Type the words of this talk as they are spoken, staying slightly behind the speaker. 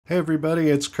Hey everybody,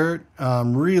 it's Kurt.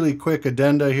 Really quick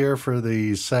addenda here for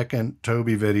the second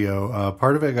Tobii video.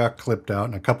 Part of it got clipped out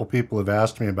and a couple people have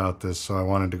asked me about this, so I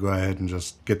wanted to go ahead and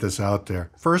just get this out there.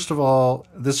 First of all,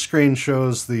 this screen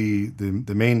shows the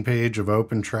main page of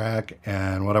opentrack,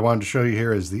 and what I wanted to show you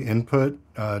here is the input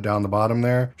down the bottom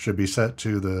there should be set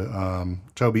to the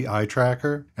Tobii eye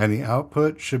tracker, and the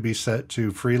output should be set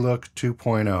to FreeLook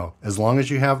 2.0. As long as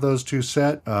you have those two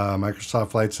set,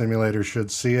 Microsoft Flight Simulator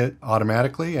should see it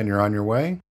automatically and you're on your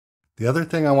way. The other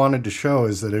thing I wanted to show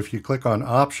is that if you click on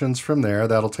options from there,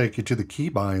 that'll take you to the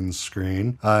keybinds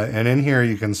screen. And in here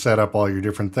you can set up all your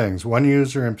different things. One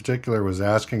user in particular was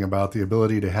asking about the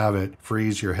ability to have it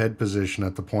freeze your head position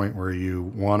at the point where you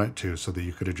want it to, so that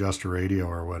you could adjust a radio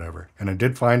or whatever. And I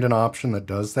did find an option that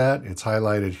does that. It's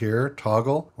highlighted here,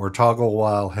 toggle, or toggle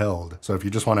while held. So if you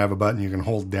just want to have a button you can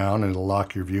hold down and it'll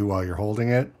lock your view while you're holding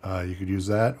it, you could use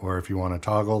that. Or if you want to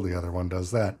toggle, the other one does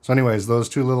that. So anyways, those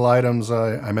two little items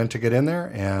I meant to get in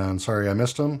there, and sorry I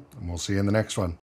missed them, and we'll see you in the next one.